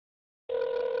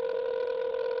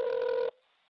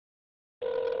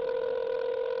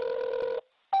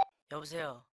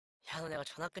여보세요. 야, 너 내가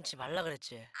전화 끊지 말라 그랬지?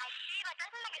 씨발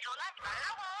짜증나게 전화하지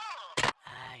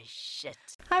말라고. 아이, 쉣.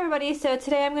 Hi everybody, so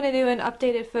today I'm going to do an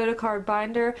updated Photocard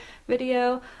Binder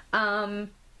video. I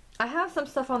have some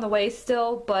stuff on the way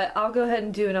still, but I'll go ahead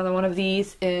and do another one of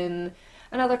these in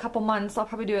another couple months. I'll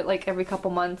probably do it like every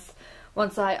couple months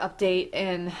once I update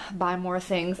and buy more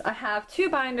things. I have two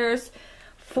binders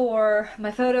for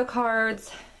my photo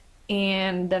cards,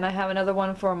 and then I have another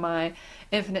one for my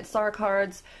Infinite Star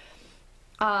cards.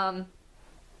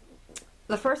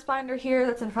 The first binder here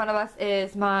that's in front of us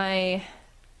is my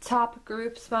top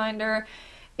groups binder,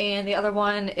 and the other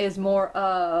one is more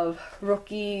of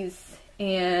rookies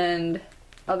and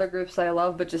other groups that I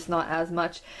love but just not as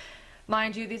much.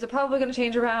 Mind you, these are probably going to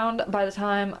change around by the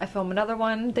time I film another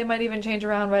one. They might even change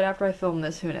around right after I film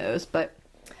this, who knows, but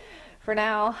for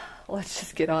now let's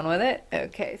just get on with it.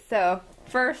 Okay, so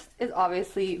first is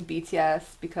obviously BTS,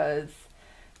 because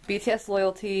BTS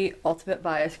loyalty, ultimate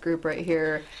bias group right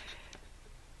here.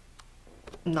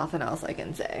 Nothing else I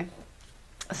can say.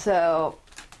 So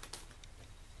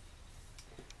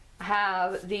I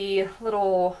have the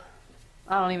little,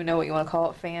 I don't even know what you want to call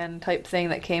it, fan type thing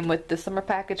that came with the summer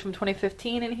package from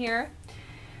 2015 in here.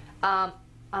 I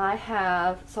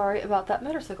have, sorry about that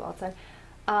motorcycle outside.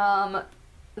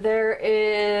 There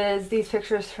is these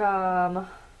pictures from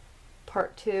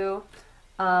part 2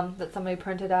 that somebody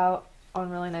printed out on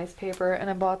really nice paper, and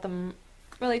I bought them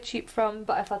really cheap from,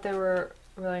 but I thought they were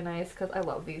really nice because I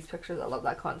love these pictures. I love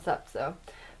that concept, so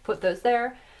put those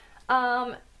there.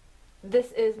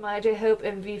 This is my J-Hope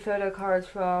and V photo cards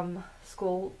from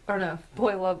school, or no,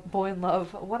 Boy in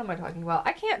Love. What am I talking about?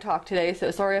 I can't talk today,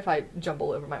 so sorry if I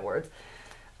jumble over my words.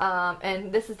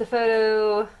 And this is the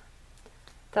photo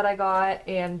that I got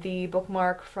and the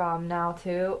bookmark from Now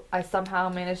Too. I somehow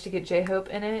managed to get J-Hope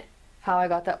in it. How I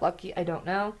got that lucky, I don't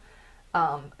know.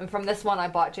 And from this one I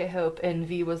bought J-Hope, and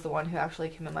V was the one who actually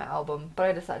came in my album, but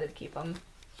I decided to keep them.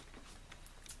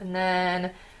 And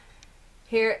then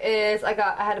here is, I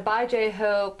had to buy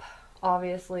J-Hope,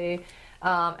 obviously,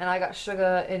 and I got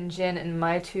Suga and Jin in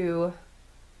my two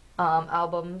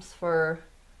albums for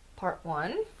part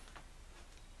 1.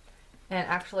 And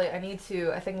actually I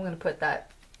think I'm going to put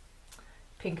that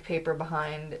pink paper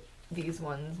behind these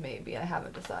ones, maybe. I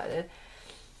haven't decided.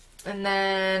 And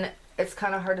then it's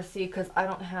kind of hard to see because I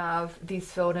don't have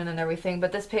these filled in and everything,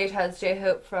 but this page has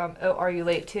J-Hope from Oh Are You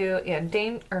Late Too and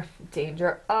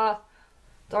Danger.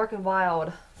 Dark and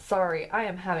Wild. Sorry, I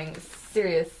am having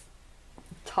serious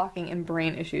talking and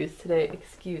brain issues today,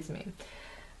 excuse me.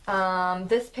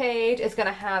 This page is going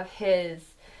to have his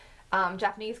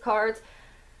Japanese cards.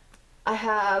 I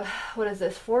have, what is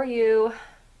this, For You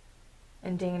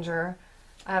and Danger.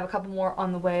 I have a couple more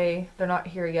on the way. They're not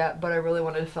here yet, but I really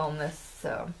wanted to film this,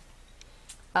 so.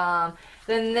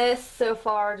 Then this so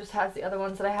far just has the other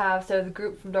ones that I have. So the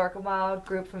group from Dark and Wild,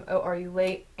 group from Oh Are You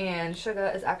Late, and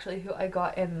Suga is actually who I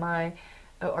got in my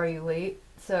Oh Are You Late.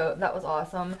 So that was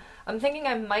awesome. I'm thinking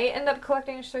I might end up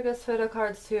collecting Suga's photo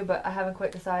cards too, but I haven't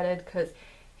quite decided because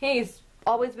he's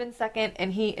always been second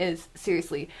and he is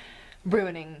seriously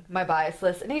ruining my bias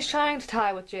list, and he's trying to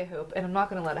tie with J-Hope, and I'm not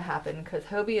going to let it happen because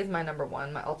Hobie is my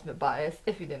 #1, my ultimate bias,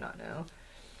 if you did not know.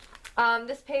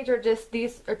 This page are just,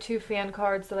 these are 2 fan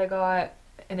cards that I got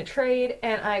in a trade,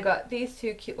 and I got these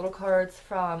 2 cute little cards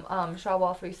from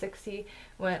Shawwall 360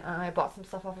 when I bought some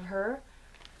stuff off of her.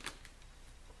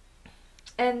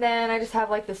 And then I just have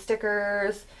like the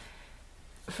stickers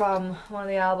from one of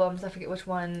the albums, I forget which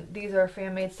one. These are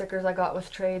fan-made stickers I got with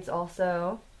trades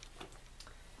also.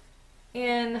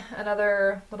 And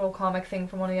another little comic thing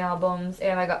from one of the albums,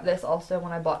 and I got this also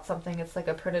when I bought something. It's like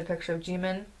a printed picture of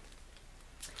Jimin.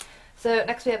 So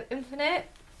next we have Infinite.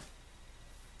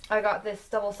 I got this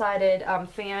double-sided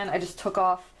fan. I just took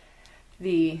off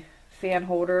the fan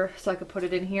holder so I could put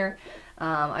it in here.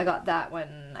 I got that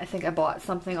when I think I bought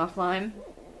something offline.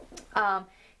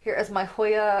 Here is my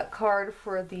Hoya card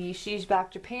for the She's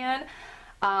Back Japan.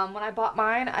 When I bought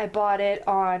mine, I bought it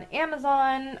on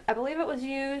Amazon. I believe it was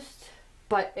used,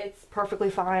 but it's perfectly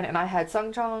fine, and I had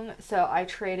Sungchong, so I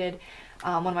traded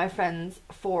one of my friends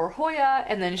for Hoya,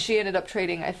 and then she ended up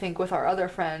trading, I think, with our other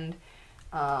friend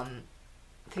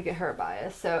to get her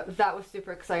bias. So that was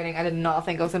super exciting. I did not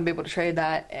think I was going to be able to trade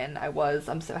that, and I was.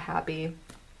 I'm so happy.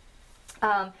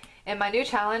 In my new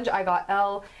challenge, I got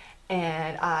L,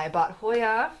 and I bought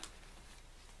Hoya.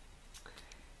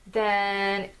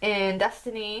 Then in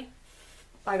Destiny,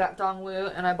 I got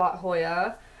Dongwoo, and I bought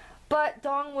Hoya. But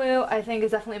Dongwoo, I think,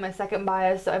 is definitely my second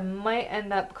bias, so I might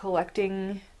end up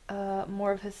collecting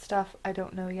more of his stuff. I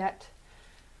don't know yet.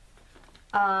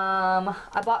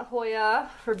 I bought Hoya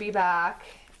for Be Back,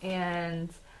 and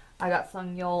I got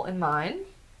Sungyul in mine.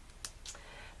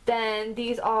 Then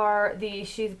these are the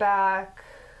She's Back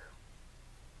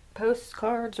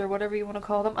postcards or whatever you want to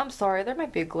call them. I'm sorry, there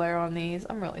might be a glare on these.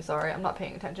 I'm really sorry. I'm not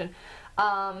paying attention.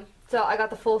 So I got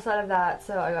the full set of that.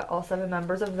 So I got all 7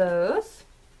 members of those.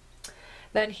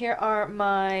 Then here are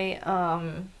my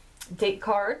date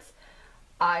cards.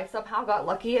 I somehow got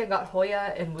lucky. I got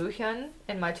Hoya and Woohyun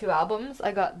in my 2 albums.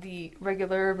 I got the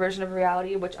regular version of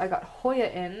Reality, which I got Hoya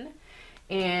in.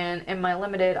 And in my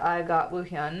limited, I got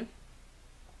Woohyun.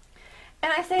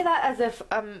 And I say that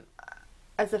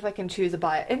as if I can choose a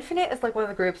bias. Infinite is like one of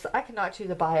the groups I cannot choose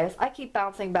a bias. I keep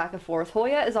bouncing back and forth.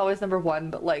 Hoya is always number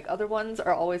 1, but like other ones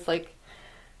are always like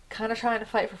kind of trying to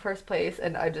fight for first place,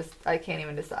 and I can't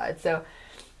even decide. So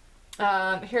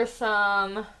here's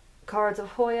some cards of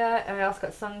Hoya, and I also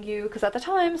got Sunggyu, because at the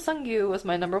time Sunggyu was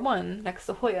my number 1 next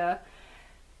to Hoya.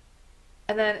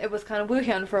 And then it was kind of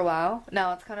Woohyun for a while.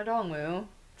 Now it's kind of Dongwoo.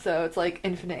 So it's like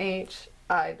Infinite H.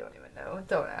 I don't even know.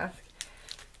 Don't ask.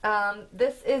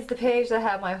 This is the page that I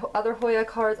have my other Hoya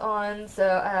cards on.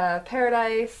 So I have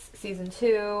Paradise, Season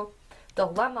 2,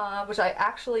 Dilemma, which I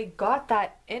actually got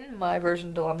that in my version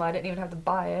of Dilemma. I didn't even have to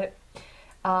buy it.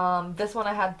 This one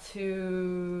I had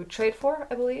to trade for,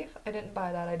 I believe. I didn't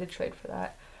buy that. I did trade for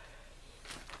that.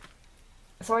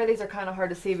 Sorry, these are kind of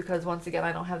hard to see because once again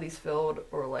I don't have these filled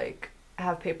or like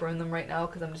have paper in them right now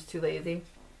because I'm just too lazy.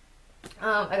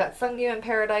 I got Sunggyu and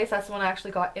Paradise. That's the one I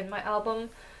actually got in my album.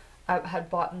 I had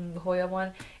bought the Hoya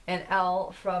one, and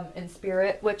L from In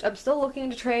Spirit, which I'm still looking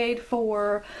to trade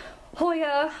for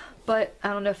Hoya, but I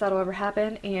don't know if that'll ever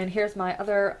happen. And here's my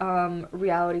other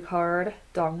reality card,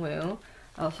 Dongwoo.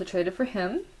 I also traded for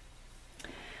him.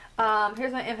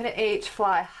 Here's my Infinite H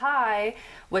Fly High,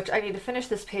 which I need to finish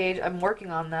this page. I'm working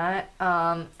on that.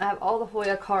 I have all the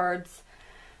Hoya cards,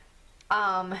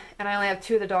 and I only have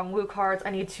 2 of the Dongwoo cards.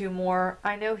 I need 2 more.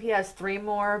 I know he has 3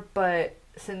 more, but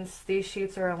since these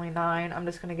sheets are only 9, I'm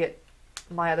just going to get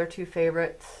my other 2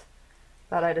 favorites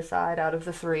that I decide out of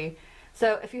the 3.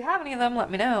 So if you have any of them,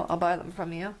 let me know. I'll buy them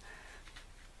from you,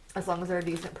 as long as they're a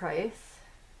decent price.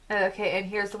 Okay, and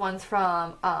here's the ones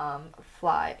from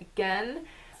Fly Again.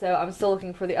 So I'm still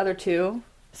looking for the other 2.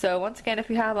 So once again, if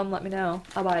you have them, let me know.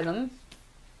 I'll buy them.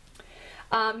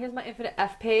 Here's my Infinite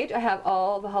F page. I have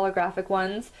all the holographic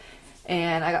ones.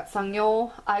 And I got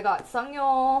Sungyul. I got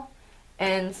Sungyul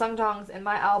and Sungjong's in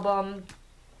my album.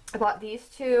 I bought these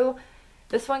 2.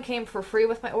 This one came for free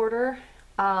with my order.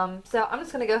 So I'm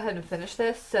just going to go ahead and finish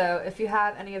this. So if you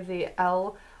have any of the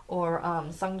L or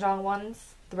Sungjong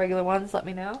ones, the regular ones, let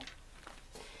me know.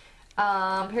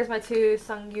 Here's my 2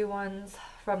 Sunggyu ones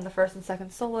from the first and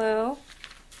second solo.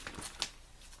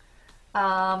 The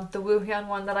Woohyun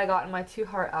one that I got in my 2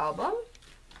 Heart album.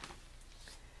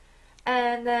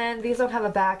 And then these don't have a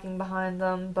backing behind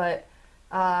them, but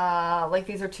like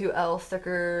these are 2 L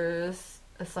stickers,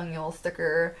 a Sungyul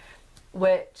sticker,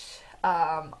 which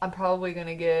I'm probably going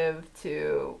to give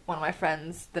to one of my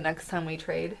friends the next time we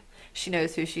trade. She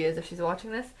knows who she is if she's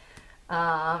watching this.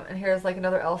 And here's like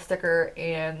another L sticker,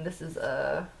 and this is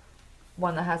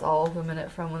one that has all of them in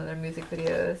it from one of their music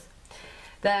videos.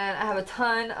 Then I have a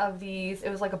ton of these.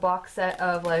 It was like a box set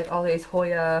of like all these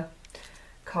Hoya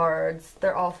cards.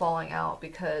 They're all falling out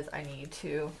because I need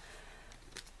to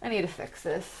fix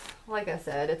this. Like I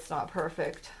said, it's not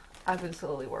perfect. I've been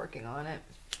slowly working on it.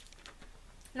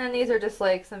 And then these are just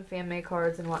like some fan made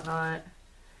cards and whatnot.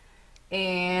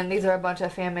 And these are a bunch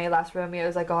of fan made Last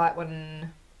Romeos I got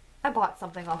when I bought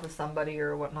something off of somebody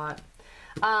or whatnot.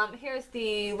 Here's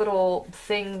the little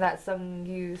thing that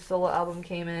Sunggyu solo album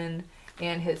came in,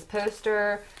 and his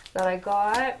poster that I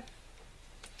got.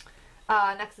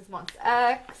 Next is Month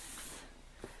X.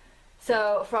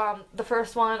 So from the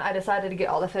first one, I decided to get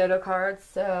all the photo cards,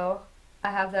 so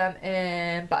I have them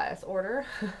in bias order,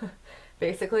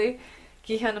 basically.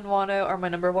 Kihyun and Wano are my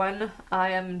number 1. I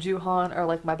am Juhan are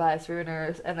like my bias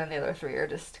ruiners, and then the other 3 are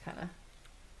just kind of,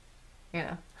 you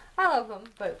know, I love them,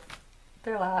 but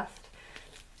they're last.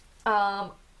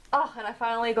 Oh, and I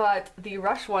finally got the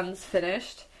Rush ones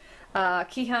finished.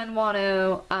 Kihyun,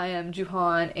 Wano, I am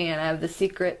Juhan, and I have the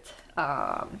secret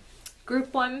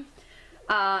group one.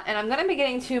 And I'm going to be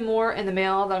getting 2 more in the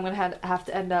mail that I'm going to have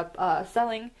to end up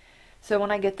selling. So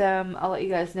when I get them, I'll let you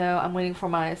guys know. I'm waiting for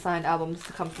my signed albums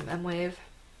to come from M-Wave.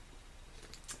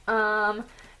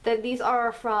 Then these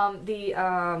are from the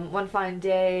One Fine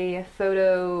Day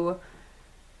photo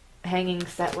hanging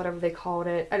set, whatever they called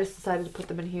it. I just decided to put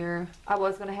them in here. I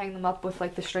was going to hang them up with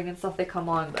like the string and stuff they come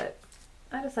on, but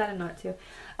I decided not to.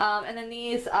 And then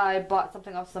these, I bought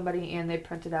something off somebody and they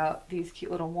printed out these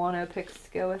cute little Wano pics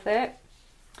to go with it.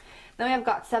 Then we have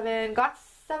Got 7. Got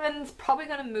 7's probably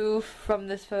going to move from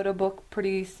this photo book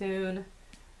pretty soon.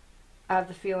 I have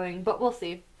the feeling, but we'll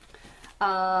see.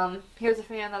 Here's a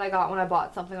fan that I got when I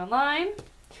bought something online.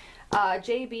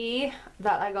 JB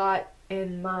that I got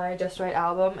in my Just Right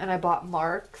album, and I bought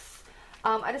Mark's.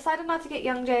 I decided not to get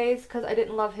Young J's because I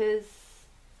didn't love his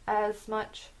as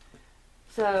much.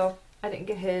 So I didn't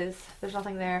get his. There's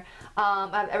nothing there. I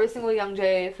have every single Young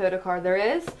J photocard there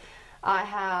is. I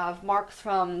have Mark's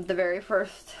from the very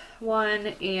first one,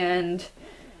 and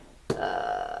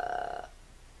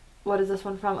what is this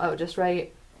one from? Oh, Just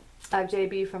Right. I have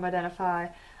JB from Identify.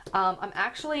 I'm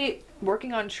actually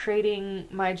working on trading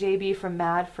my JB from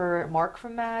Mad for Mark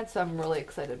from Mad, so I'm really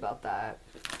excited about that.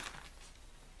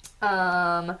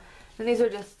 And these are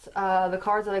just the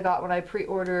cards that I got when I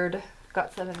pre-ordered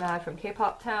Got 7 Mad from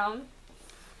Kpop Town.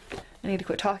 I need to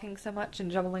quit talking so much and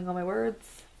jumbling all my words.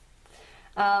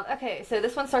 Okay, so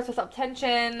this one starts with Up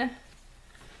Tension.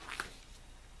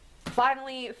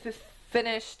 Finally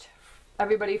finished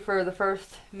everybody for the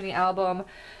first mini album.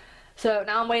 So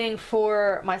now I'm waiting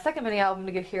for my second mini album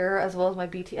to get here, as well as my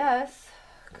BTS.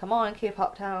 Come on,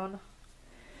 Kpop Town.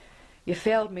 You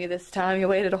failed me this time. You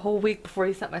waited a whole week before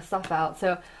you sent my stuff out.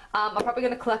 So I'm probably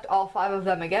going to collect all 5 of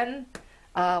them again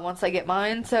once I get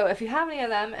mine. So if you have any of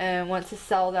them and want to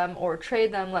sell them or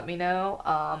trade them, let me know.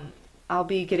 I'll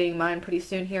be getting mine pretty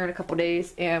soon here in a couple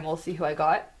days, and we'll see who I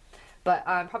got. But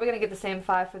I'm probably going to get the same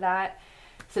 5 for that,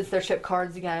 since they're chip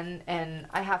cards again, and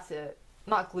I have to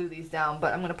not glue these down,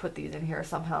 but I'm going to put these in here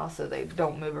somehow so they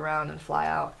don't move around and fly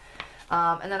out.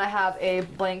 And then I have a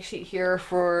blank sheet here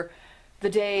for the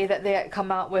day that they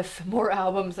come out with more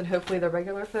albums and hopefully the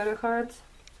regular photo cards.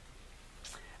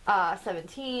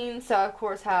 17, so I of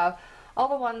course have all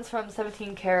the ones from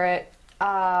 17 Carat.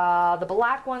 The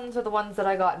black ones are the ones that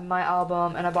I got in my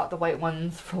album, and I bought the white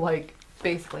ones for like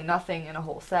basically nothing in a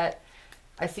whole set.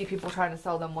 I see people trying to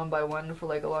sell them one by one for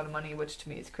like a lot of money, which to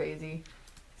me is crazy.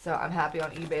 So I'm happy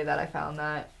on eBay that I found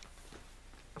that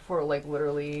for like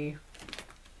literally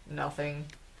nothing.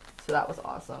 So that was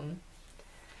awesome.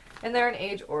 And they're in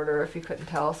age order if you couldn't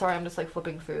tell. Sorry, I'm just like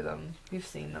flipping through them. You've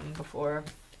seen them before.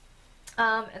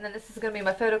 And then this is going to be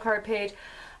my photo card page.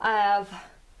 I have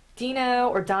Dino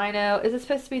or Dino. Is it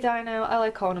supposed to be Dino? I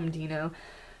like calling him Dino.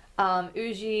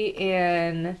 Uji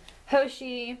and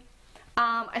Hoshi.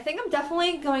 I think I'm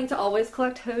definitely going to always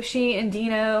collect Hoshi and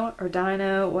Dino or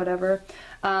Dino, whatever.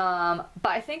 But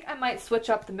I think I might switch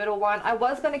up the middle one. I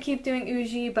was going to keep doing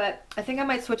Uji, but I think I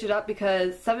might switch it up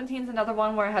because 17 is another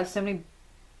one where I have so many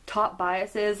top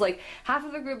biases. Like half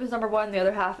of the group is number 1, the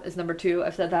other half is number 2.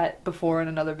 I've said that before in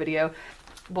another video.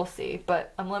 We'll see,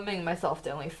 but I'm limiting myself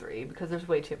to only 3 because there's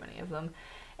way too many of them.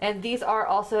 And these are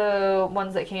also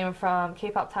ones that came from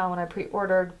Kpop Town when I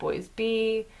pre-ordered Boys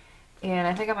B. And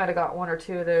I think I might have got 1 or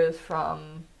 2 of those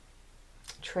from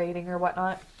trading or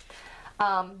whatnot.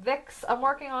 Vicks, I'm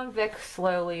working on Vicks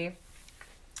slowly.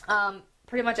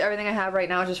 Pretty much everything I have right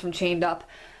now is just from Chained Up.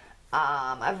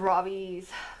 I have Robbie's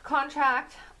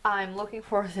contract. I'm looking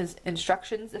for his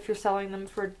instructions if you're selling them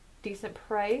for a decent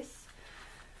price.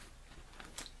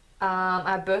 I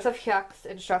have both of Hyuk's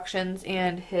instructions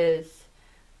and his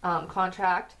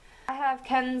contract. I have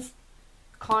Ken's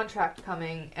contract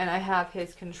coming, and I have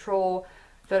his control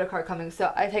photo card coming,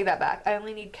 so I take that back. I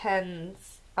only need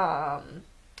Ken's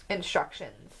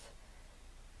instructions.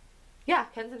 Yeah,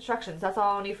 Ken's instructions. That's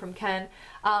all I need from Ken.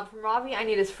 From Robbie, I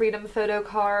need his Freedom photo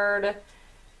card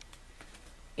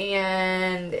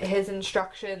and his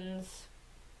instructions.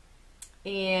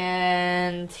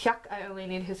 And Hyuk, I only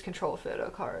need his control photo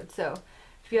card. So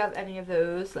if you have any of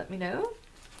those, let me know.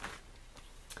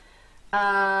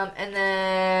 And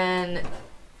then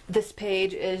this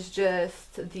page is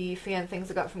just the fan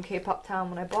things I got from Kpop Town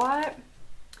when I bought it.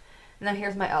 And then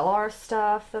here's my LR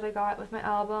stuff that I got with my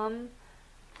album.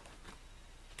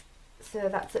 So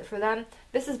that's it for them.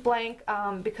 This is blank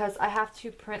because I have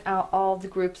to print out all the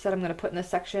groups that I'm going to put in this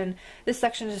section. This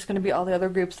section is just going to be all the other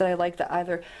groups that I like that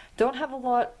either don't have a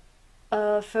lot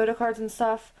of photo cards and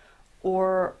stuff,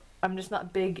 or I'm just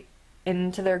not big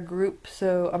into their group,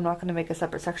 so I'm not going to make a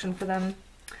separate section for them.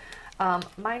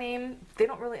 Myname, they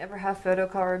don't really ever have photo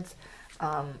cards,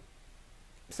 but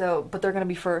they're going to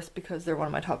be first because they're one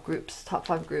of my top groups, top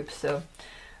 5 groups. So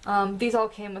these all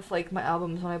came with like my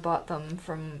albums when I bought them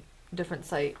from different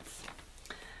sites.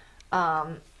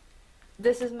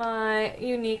 This is my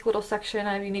unique little section.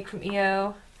 I have Unique from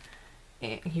EO.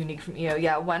 Unique from EO,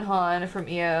 yeah, Wenhan from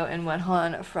EO and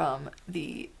Wenhan from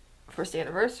the first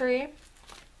anniversary.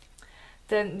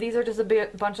 Then these are just a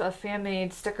bunch of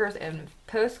fan-made stickers and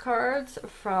postcards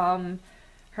from,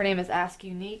 her name is Ask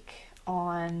Unique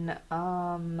on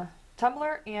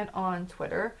Tumblr and on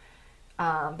Twitter.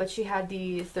 But she had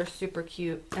these, they're super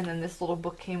cute, and then this little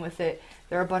book came with it.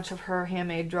 There are a bunch of her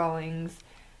handmade drawings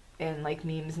and like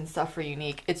memes and stuff for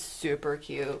Unique. It's super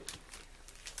cute.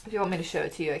 If you want me to show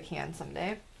it to you, I can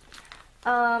someday.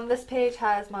 This page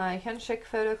has my Hyunshik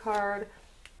photo card.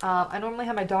 I normally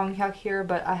have my Donghyuk here,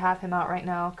 but I have him out right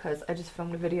now because I just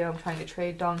filmed a video. I'm trying to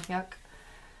trade Donghyuk.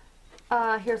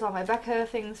 Here's all my Becca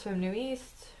things from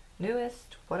Newest,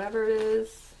 whatever it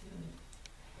is.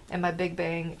 And my Big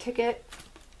Bang ticket.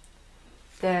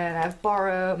 Then I have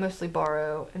mostly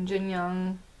Borrow, and Jin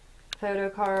Young photo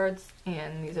cards.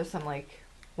 And these are some like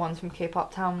ones from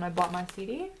Kpop Town when I bought my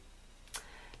CD.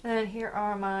 And then here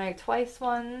are my Twice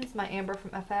ones, my Amber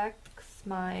from FX,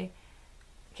 my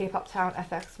Kpop Town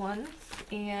FX ones,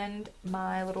 and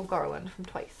my little Garland from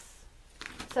Twice.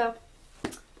 So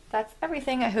that's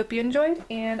everything. I hope you enjoyed,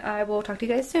 and I will talk to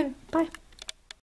you guys soon. Bye.